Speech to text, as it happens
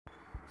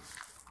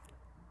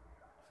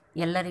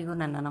ಎಲ್ಲರಿಗೂ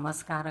ನನ್ನ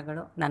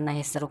ನಮಸ್ಕಾರಗಳು. ನನ್ನ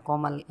ಹೆಸರು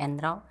ಕೋಮಲ್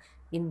ಎನ್ರಾವ್.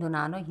 ಇಂದು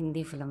ನಾನು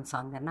ಹಿಂದಿ ಫಿಲ್ಮ್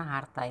ಸಾಂಗನ್ನು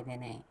ಹಾಡ್ತಾ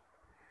ಇದ್ದೇನೆ.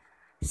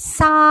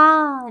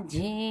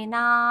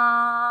 साजना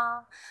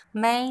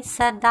मैं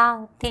सदा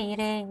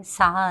तेरे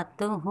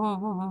साथ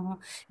हूँ,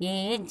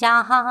 ये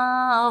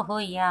जहाँ हो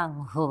या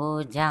हो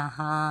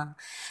जहाँ.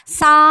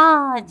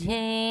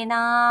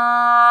 साजना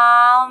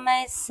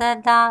मैं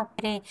सदा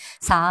तेरे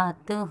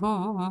साथ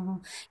हूँ,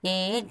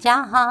 ये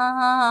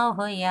जहाँ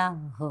हो या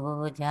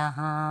हो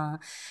जहाँ.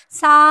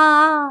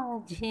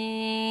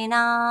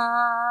 साजना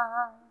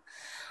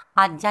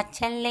आजा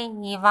चले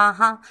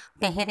वहाँ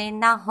पहरे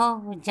ना हो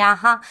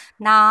जहाँ,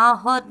 ना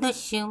हो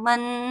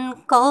दुश्मन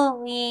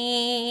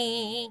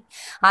कोई.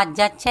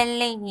 आजा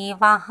चले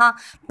वहाँ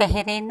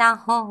पहरे ना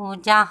हो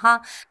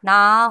जहाँ, ना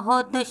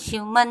हो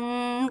दुश्मन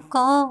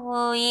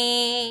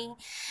कोई.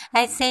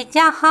 ऐसे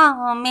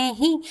जहाँ में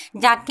ही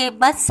जाके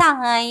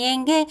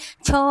बसाएंगे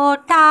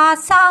छोटा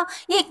सा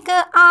एक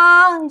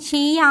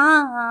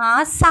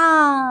आशियाँ.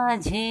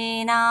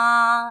 साजना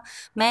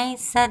मैं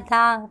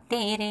सदा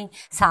तेरे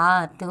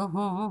साथ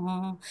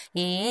हूँ,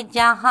 ये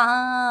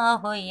जहाँ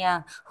हो या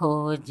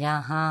हो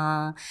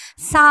जहाँ.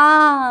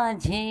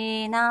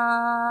 साजना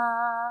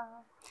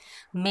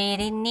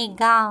मेरी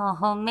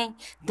निगाहों में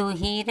तू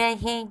ही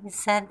रहे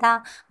सदा,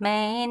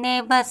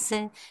 मैंने बस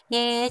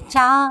ये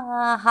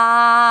चाहा.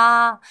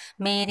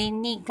 मेरी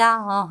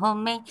निगाहों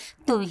में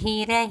तू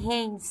ही रहे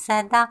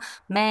सदा,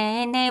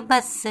 मैंने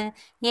बस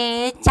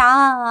ये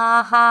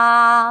चाहा.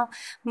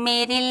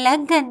 मेरी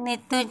लगन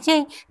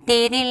तुझे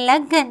तेरी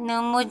लगन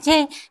मुझे,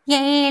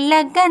 ये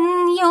लगन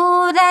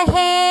यूं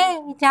रहे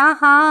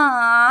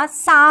जहाँ.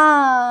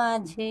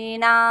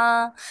 साजना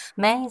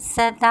मैं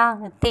सदा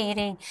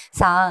तेरे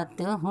साथ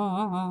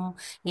हूँ,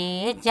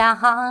 ये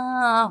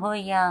जहाँ हो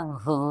या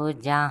हो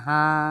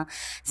जहाँ.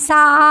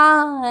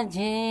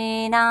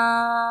 साजना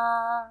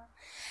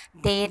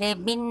तेरे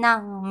बिना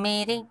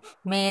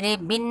मेरे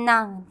बिना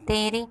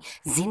तेरी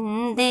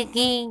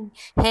जिंदगी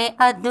है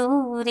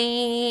अधूरी.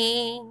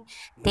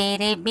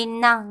 तेरे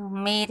बिना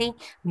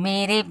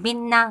मेरे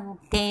बिना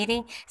तेरी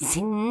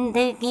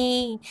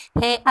जिंदगी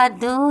है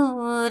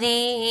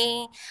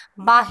अधूरी.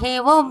 बाहे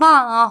वो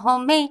बाहों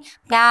में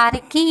प्यार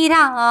की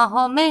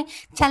राहों में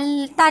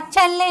चलता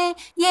चले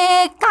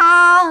ये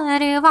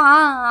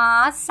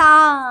कारवां.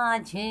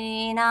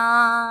 साजना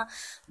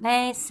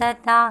मैं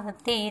सदा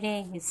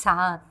तेरे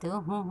साथ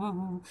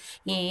हूँ,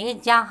 ये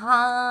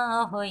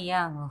जहाँ हो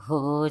या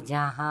हो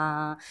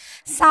जहाँ.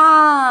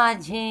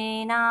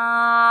 साजना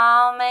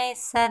मैं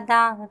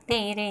सदा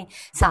तेरे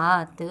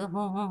साथ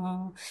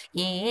हूँ,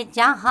 ये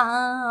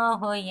जहाँ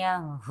हो या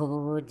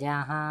हो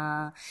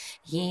जहाँ.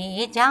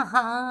 ये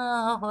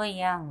जहाँ हो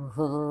या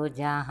हो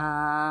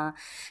जहाँ.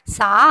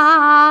 साजना.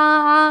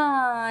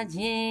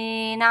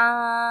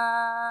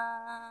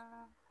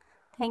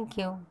 Thank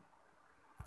you.